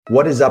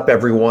What is up,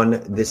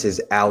 everyone? This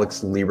is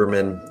Alex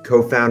Lieberman,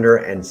 co-founder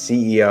and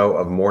CEO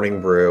of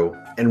Morning Brew,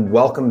 and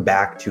welcome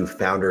back to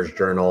Founders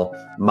Journal,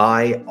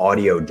 my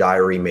audio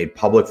diary made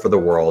public for the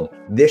world.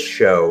 This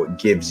show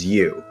gives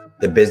you,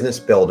 the business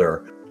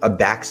builder, a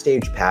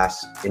backstage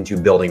pass into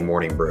building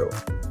Morning Brew.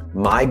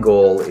 My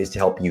goal is to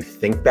help you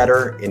think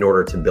better in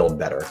order to build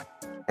better.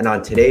 And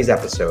on today's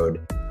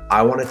episode,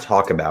 I want to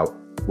talk about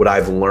what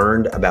I've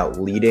learned about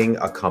leading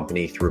a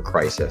company through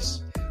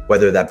crisis,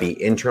 whether that be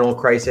internal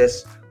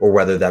crisis or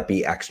whether that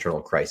be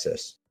external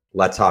crisis.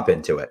 Let's hop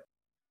into it.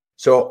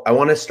 So I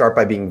want to start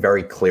by being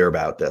very clear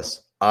about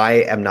this.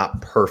 I am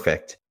not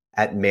perfect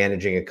at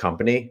managing a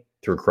company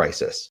through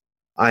crisis.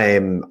 I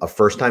am a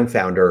first-time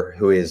founder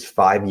who is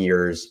 5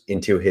 years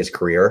into his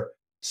career,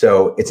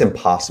 so it's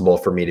impossible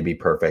for me to be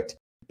perfect.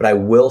 But I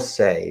will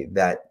say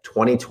that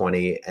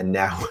 2020 and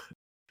now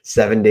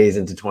 7 days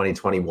into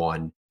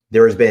 2021,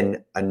 there has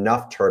been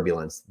enough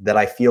turbulence that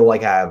I feel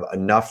like I have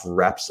enough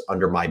reps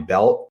under my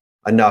belt,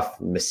 enough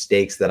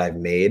mistakes that I've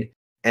made,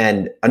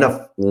 and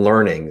enough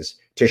learnings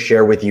to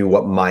share with you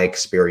what my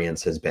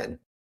experience has been.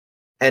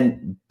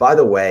 And by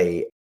the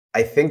way,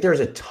 I think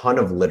there's a ton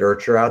of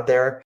literature out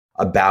there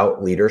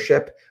about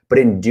leadership, but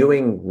in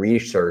doing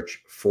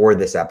research for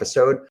this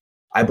episode,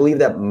 I believe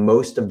that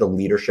most of the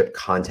leadership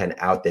content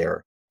out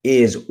there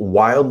is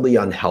wildly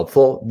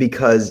unhelpful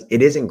because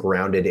it isn't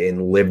grounded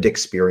in lived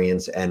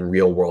experience and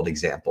real world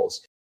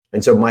examples.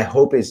 And so my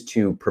hope is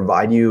to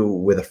provide you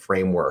with a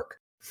framework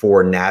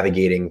for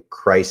navigating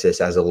crisis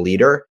as a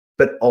leader,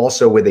 but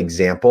also with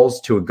examples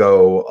to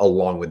go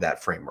along with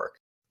that framework.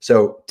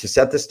 So to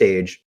set the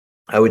stage,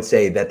 I would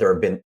say that there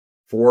have been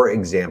 4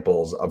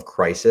 examples of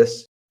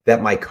crisis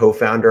that my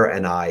co-founder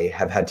and I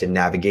have had to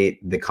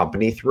navigate the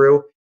company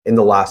through in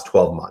the last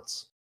 12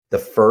 months. The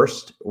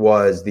first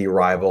was the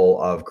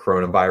arrival of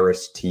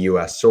coronavirus to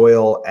US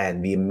soil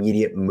and the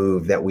immediate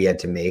move that we had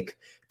to make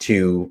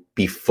to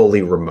be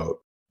fully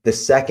remote. The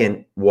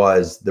second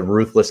was the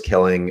ruthless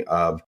killing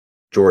of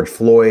George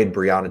Floyd,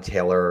 Breonna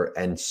Taylor,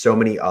 and so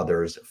many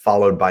others,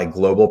 followed by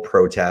global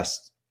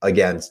protests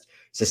against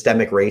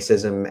systemic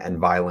racism and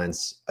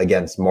violence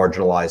against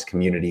marginalized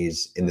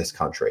communities in this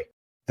country.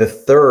 The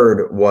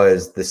third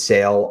was the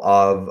sale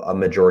of a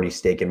majority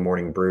stake in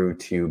Morning Brew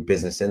to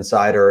Business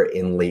Insider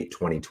in late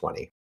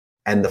 2020.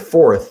 And the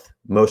fourth,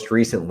 most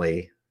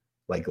recently,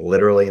 like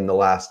literally in the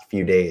last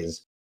few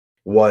days,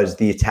 was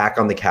the attack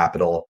on the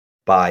Capitol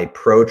by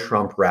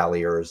pro-Trump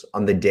ralliers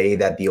on the day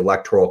that the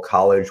Electoral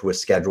College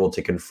was scheduled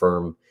to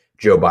confirm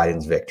Joe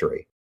Biden's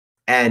victory.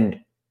 And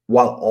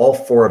while all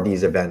 4 of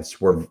these events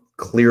were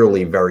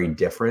clearly very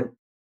different,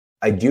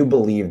 I do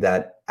believe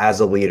that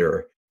as a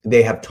leader,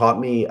 they have taught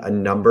me a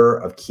number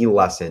of key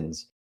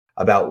lessons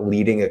about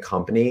leading a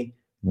company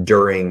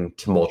during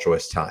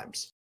tumultuous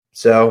times.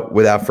 So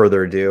without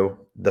further ado,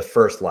 the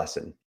first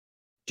lesson: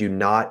 do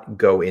not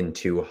go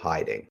into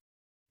hiding.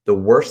 The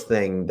worst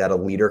thing that a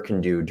leader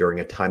can do during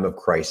a time of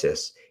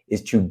crisis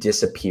is to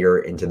disappear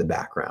into the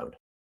background,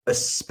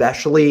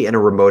 especially in a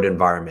remote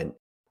environment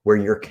where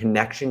your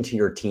connection to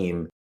your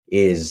team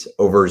is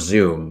over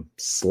Zoom,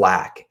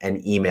 Slack,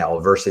 and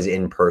email versus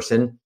in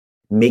person.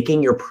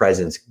 Making your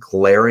presence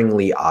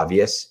glaringly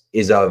obvious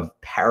is of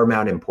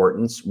paramount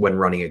importance when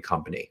running a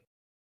company.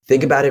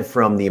 Think about it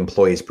from the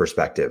employee's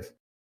perspective.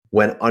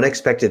 When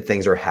unexpected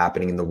things are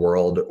happening in the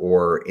world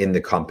or in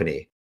the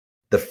company,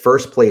 the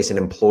first place an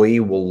employee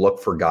will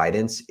look for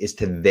guidance is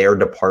to their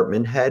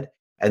department head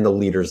and the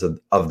leaders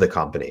of the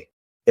company.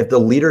 If the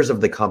leaders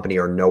of the company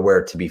are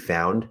nowhere to be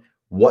found,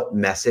 what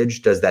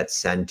message does that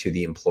send to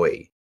the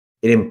employee?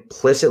 It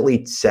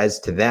implicitly says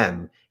to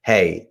them,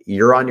 hey,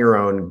 you're on your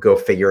own, go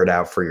figure it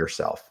out for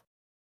yourself.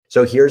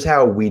 So here's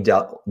how we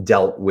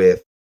dealt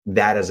with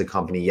that as a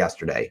company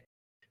yesterday.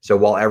 So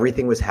while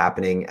everything was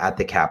happening at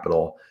the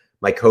Capitol,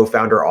 my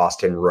co-founder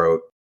Austin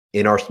wrote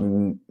in our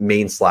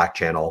main Slack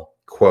channel,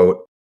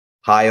 quote,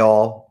 "Hi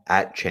all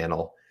at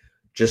channel.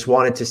 Just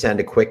wanted to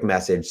send a quick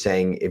message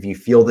saying if you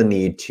feel the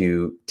need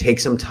to take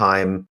some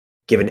time,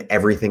 given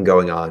everything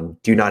going on,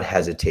 do not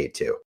hesitate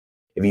to.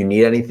 If you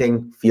need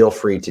anything, feel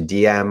free to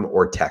DM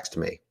or text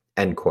me,"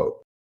 end quote.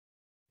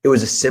 It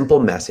was a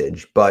simple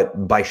message,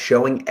 but by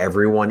showing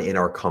everyone in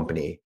our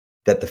company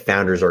that the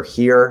founders are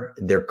here,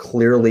 they're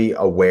clearly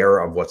aware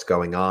of what's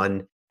going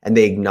on, and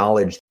they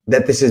acknowledge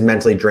that this is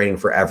mentally draining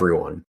for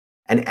everyone.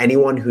 And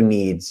anyone who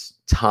needs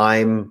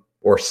time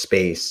or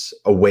space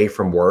away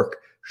from work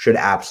should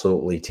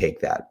absolutely take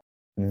that.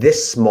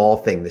 This small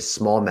thing, this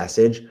small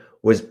message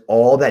was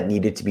all that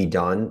needed to be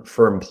done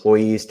for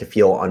employees to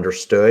feel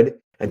understood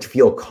and to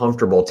feel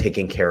comfortable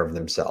taking care of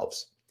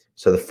themselves.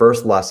 So the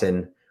first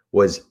lesson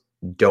was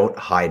don't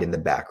hide in the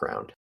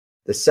background.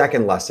 The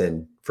second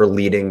lesson for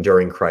leading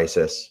during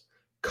crisis: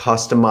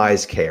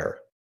 customize care.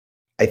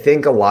 I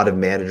think a lot of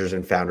managers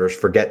and founders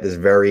forget this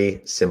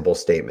very simple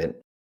statement.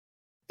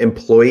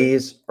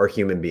 Employees are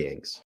human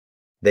beings.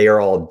 They are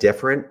all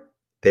different.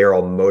 They are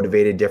all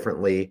motivated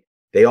differently.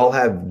 They all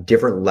have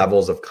different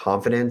levels of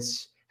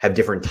confidence, have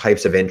different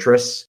types of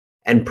interests,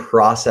 and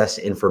process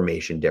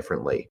information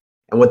differently.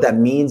 And what that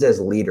means as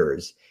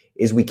leaders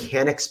is we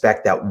can't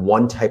expect that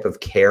one type of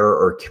care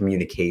or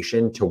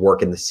communication to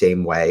work in the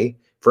same way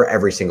for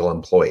every single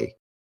employee.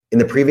 In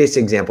the previous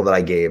example that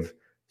I gave,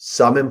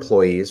 some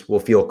employees will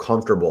feel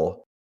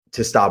comfortable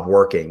to stop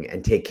working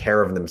and take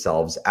care of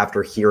themselves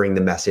after hearing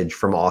the message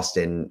from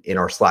Austin in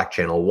our Slack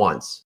channel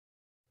once.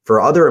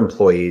 For other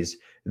employees,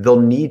 they'll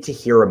need to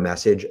hear a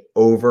message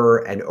over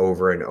and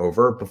over and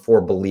over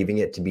before believing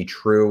it to be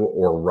true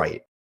or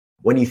right.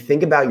 When you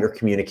think about your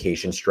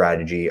communication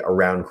strategy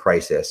around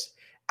crisis,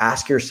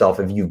 ask yourself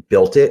if you've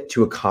built it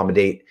to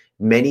accommodate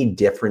many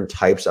different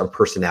types of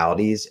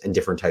personalities and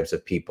different types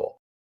of people.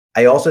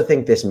 I also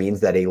think this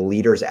means that a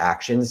leader's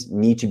actions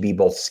need to be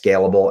both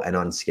scalable and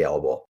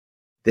unscalable.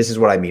 This is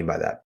what I mean by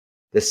that.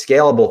 The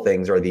scalable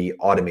things are the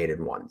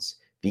automated ones,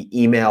 the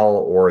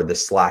email or the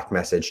Slack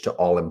message to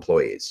all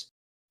employees,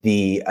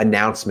 the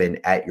announcement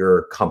at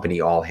your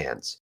company all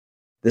hands.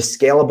 The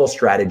scalable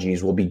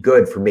strategies will be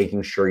good for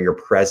making sure your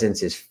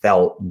presence is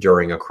felt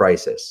during a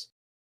crisis.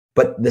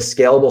 But the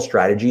scalable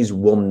strategies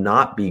will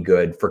not be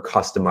good for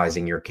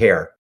customizing your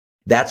care.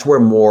 That's where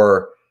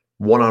more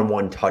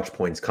one-on-one touch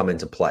points come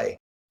into play.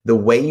 The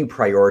way you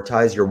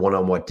prioritize your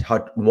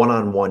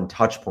one-on-one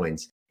touch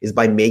points is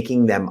by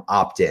making them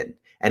opt-in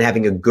and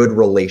having a good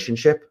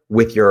relationship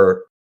with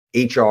your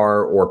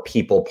HR or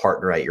people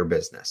partner at your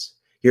business.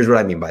 Here's what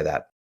I mean by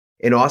that.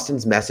 In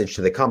Austin's message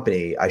to the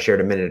company I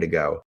shared a minute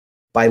ago,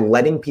 by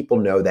letting people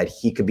know that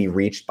he could be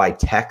reached by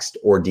text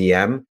or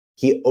DM,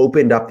 he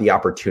opened up the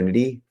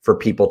opportunity for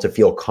people to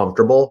feel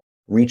comfortable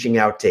reaching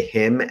out to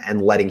him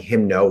and letting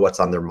him know what's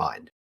on their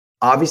mind.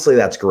 Obviously,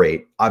 that's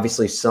great.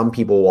 Obviously, some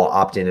people will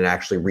opt in and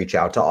actually reach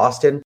out to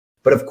Austin.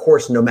 But of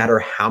course, no matter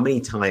how many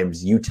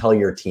times you tell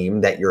your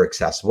team that you're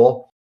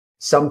accessible,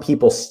 some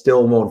people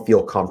still won't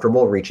feel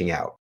comfortable reaching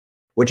out,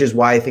 which is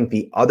why I think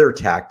the other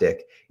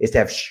tactic is to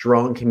have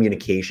strong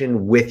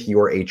communication with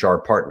your HR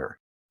partner.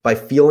 By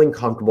feeling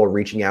comfortable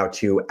reaching out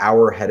to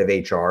our head of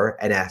HR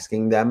and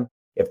asking them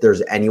if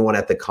there's anyone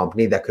at the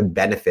company that could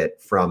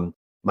benefit from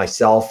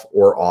myself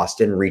or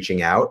Austin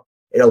reaching out,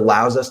 it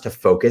allows us to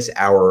focus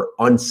our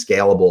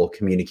unscalable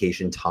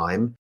communication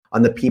time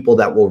on the people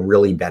that will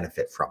really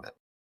benefit from it.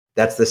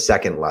 That's the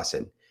second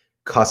lesson.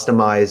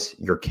 Customize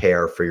your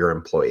care for your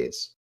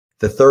employees.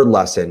 The third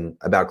lesson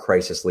about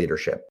crisis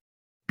leadership.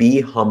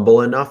 Be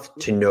humble enough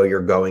to know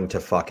you're going to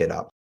fuck it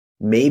up.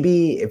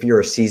 Maybe if you're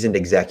a seasoned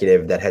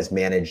executive that has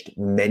managed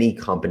many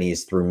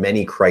companies through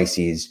many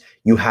crises,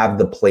 you have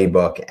the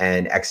playbook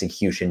and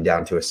execution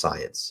down to a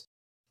science.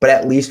 But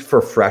at least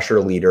for fresher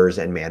leaders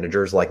and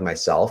managers like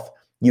myself,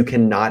 you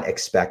cannot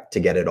expect to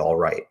get it all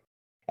right.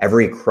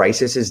 Every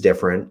crisis is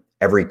different,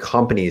 every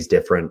company is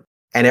different,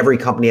 and every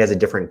company has a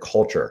different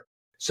culture.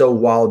 So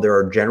while there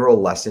are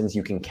general lessons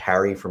you can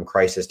carry from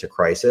crisis to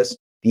crisis,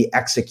 the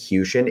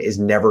execution is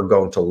never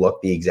going to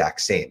look the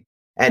exact same.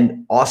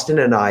 And Austin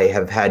and I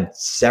have had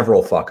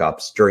several fuck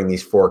ups during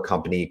these 4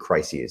 company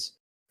crises,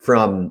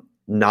 from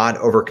not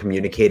over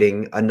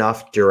communicating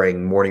enough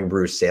during Morning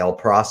Brew's sale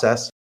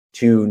process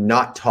to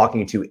not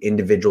talking to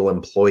individual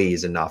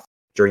employees enough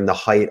during the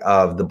height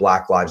of the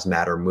Black Lives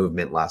Matter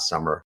movement last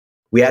summer.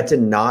 We had to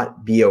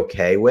not be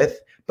okay with,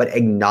 but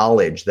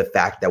acknowledge the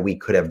fact that we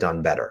could have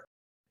done better.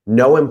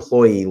 No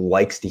employee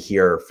likes to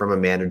hear from a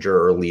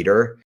manager or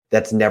leader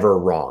that's never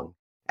wrong.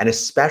 And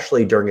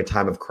especially during a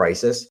time of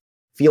crisis,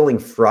 feeling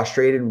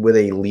frustrated with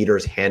a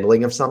leader's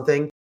handling of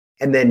something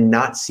and then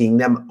not seeing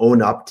them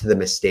own up to the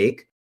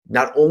mistake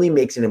not only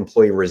makes an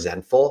employee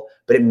resentful,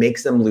 but it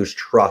makes them lose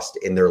trust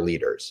in their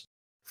leaders.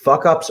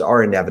 Fuck ups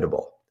are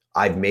inevitable.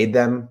 I've made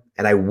them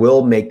and I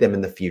will make them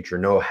in the future,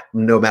 no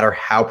matter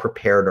how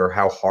prepared or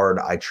how hard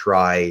I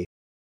try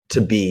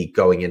to be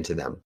going into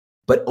them.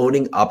 But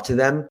owning up to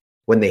them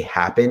when they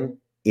happen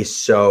is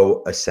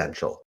so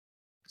essential.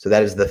 So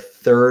that is the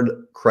third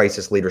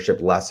crisis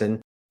leadership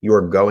lesson. You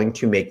are going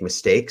to make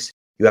mistakes.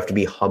 You have to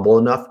be humble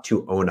enough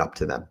to own up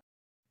to them.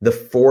 The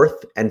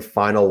fourth and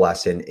final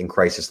lesson in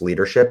crisis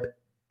leadership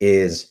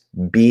is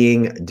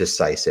being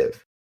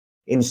decisive.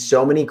 In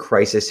so many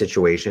crisis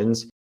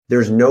situations,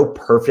 there's no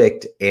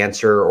perfect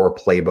answer or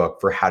playbook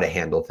for how to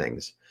handle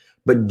things.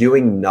 But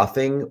doing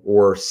nothing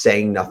or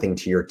saying nothing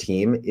to your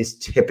team is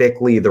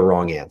typically the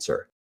wrong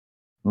answer.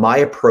 My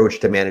approach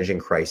to managing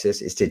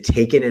crisis is to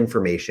take in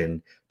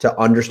information to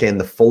understand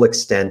the full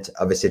extent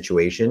of a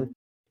situation,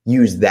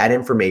 use that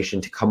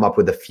information to come up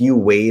with a few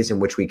ways in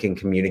which we can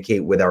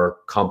communicate with our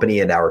company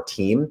and our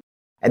team,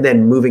 and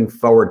then moving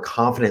forward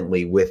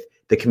confidently with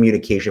the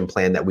communication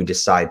plan that we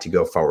decide to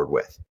go forward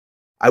with.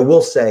 I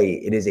will say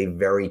it is a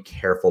very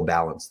careful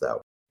balance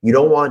though. You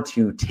don't want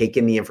to take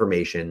in the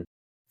information,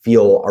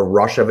 feel a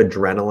rush of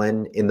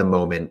adrenaline in the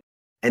moment,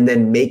 and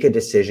then make a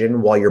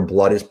decision while your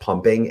blood is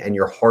pumping and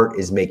your heart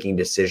is making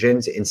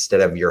decisions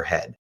instead of your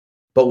head.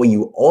 But what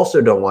you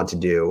also don't want to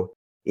do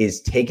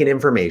is take in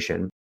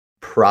information,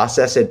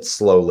 process it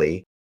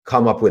slowly,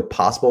 come up with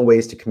possible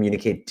ways to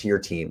communicate to your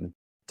team,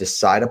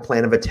 decide a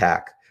plan of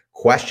attack,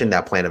 question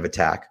that plan of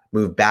attack,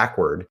 move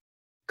backward,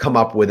 come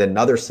up with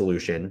another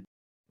solution,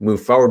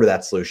 move forward with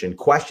that solution,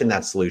 question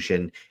that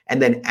solution,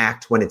 and then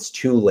act when it's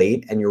too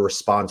late and your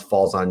response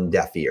falls on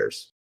deaf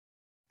ears.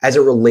 As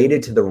it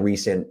related to the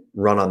recent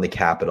run on the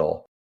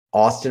Capitol,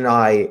 Austin and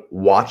I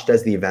watched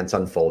as the events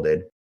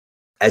unfolded,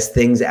 as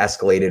things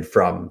escalated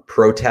from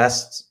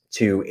protests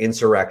to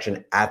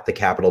insurrection at the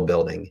Capitol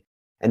building.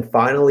 And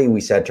finally,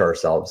 we said to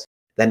ourselves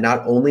that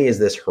not only is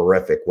this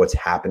horrific what's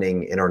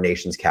happening in our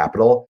nation's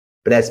capital,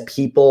 but as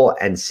people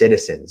and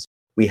citizens,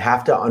 we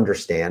have to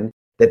understand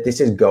that this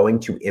is going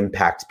to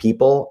impact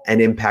people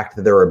and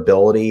impact their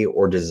ability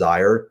or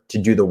desire to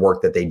do the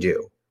work that they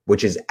do,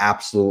 which is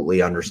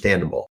absolutely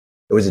understandable.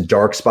 It was a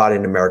dark spot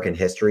in American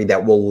history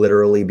that we'll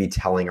literally be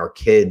telling our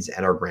kids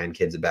and our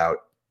grandkids about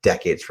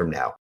decades from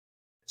now.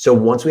 So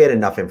once we had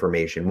enough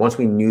information, once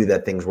we knew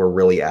that things were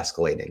really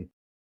escalating,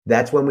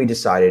 that's when we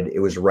decided it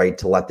was right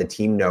to let the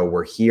team know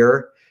we're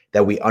here,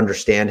 that we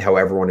understand how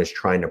everyone is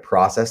trying to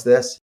process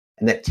this,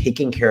 and that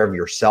taking care of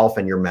yourself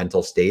and your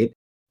mental state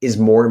is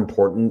more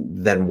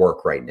important than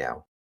work right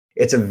now.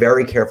 It's a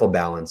very careful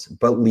balance,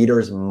 but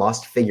leaders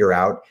must figure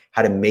out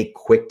how to make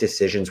quick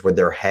decisions with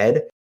their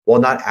head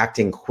while not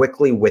acting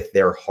quickly with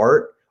their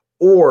heart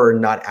or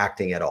not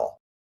acting at all.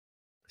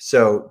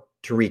 So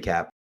to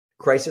recap,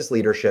 crisis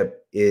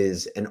leadership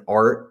is an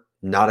art,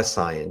 not a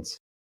science,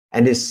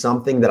 and is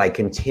something that I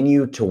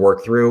continue to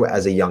work through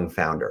as a young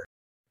founder.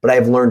 But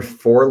I've learned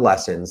 4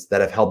 lessons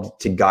that have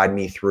helped to guide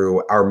me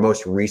through our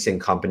most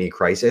recent company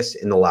crisis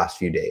in the last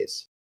few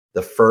days.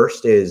 The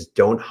first is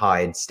don't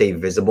hide, stay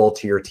visible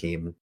to your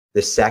team.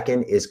 The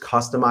second is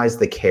customize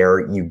the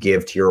care you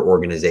give to your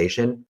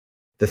organization.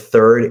 The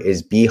third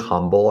is be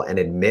humble and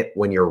admit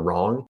when you're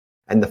wrong.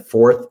 And the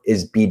fourth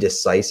is be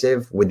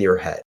decisive with your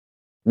head.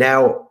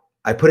 Now,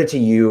 I put it to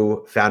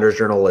you, Founders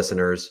Journal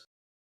listeners,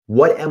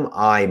 what am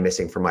I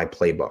missing from my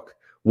playbook?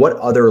 What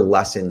other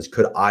lessons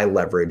could I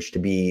leverage to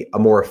be a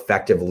more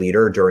effective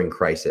leader during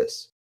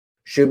crisis?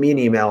 Shoot me an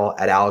email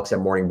at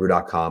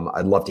alex@morningbrew.com.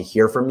 I'd love to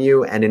hear from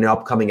you. And in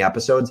upcoming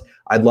episodes,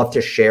 I'd love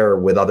to share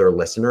with other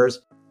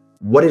listeners,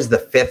 what is the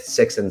 5th,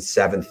 6th, and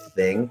 7th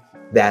thing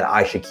that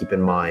I should keep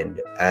in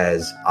mind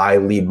as I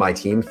lead my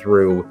team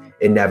through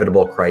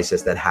inevitable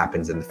crisis that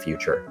happens in the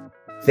future.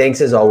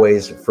 Thanks as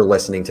always for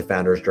listening to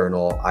Founders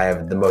Journal. I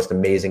have the most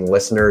amazing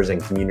listeners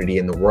and community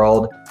in the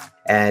world.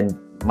 And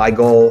my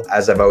goal,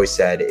 as I've always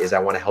said, is I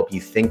want to help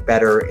you think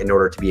better in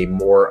order to be a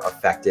more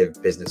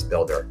effective business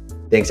builder.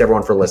 Thanks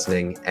everyone for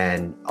listening,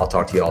 and I'll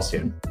talk to you all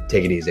soon.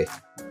 Take it easy.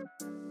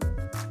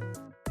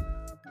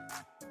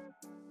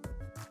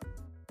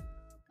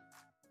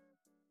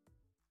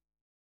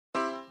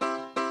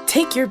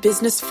 Take your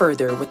business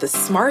further with the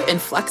smart and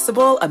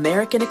flexible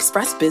American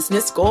Express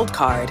Business Gold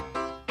Card.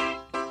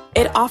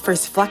 It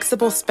offers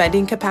flexible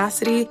spending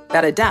capacity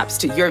that adapts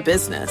to your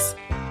business.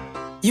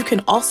 You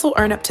can also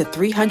earn up to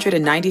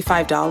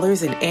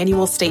 $395 in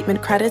annual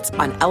statement credits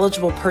on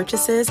eligible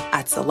purchases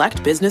at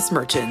select business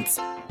merchants.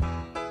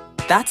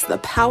 That's the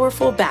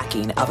powerful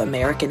backing of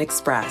American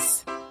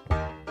Express.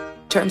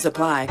 Terms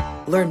apply.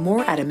 Learn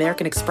more at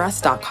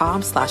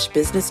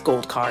americanexpress.com/business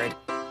gold card.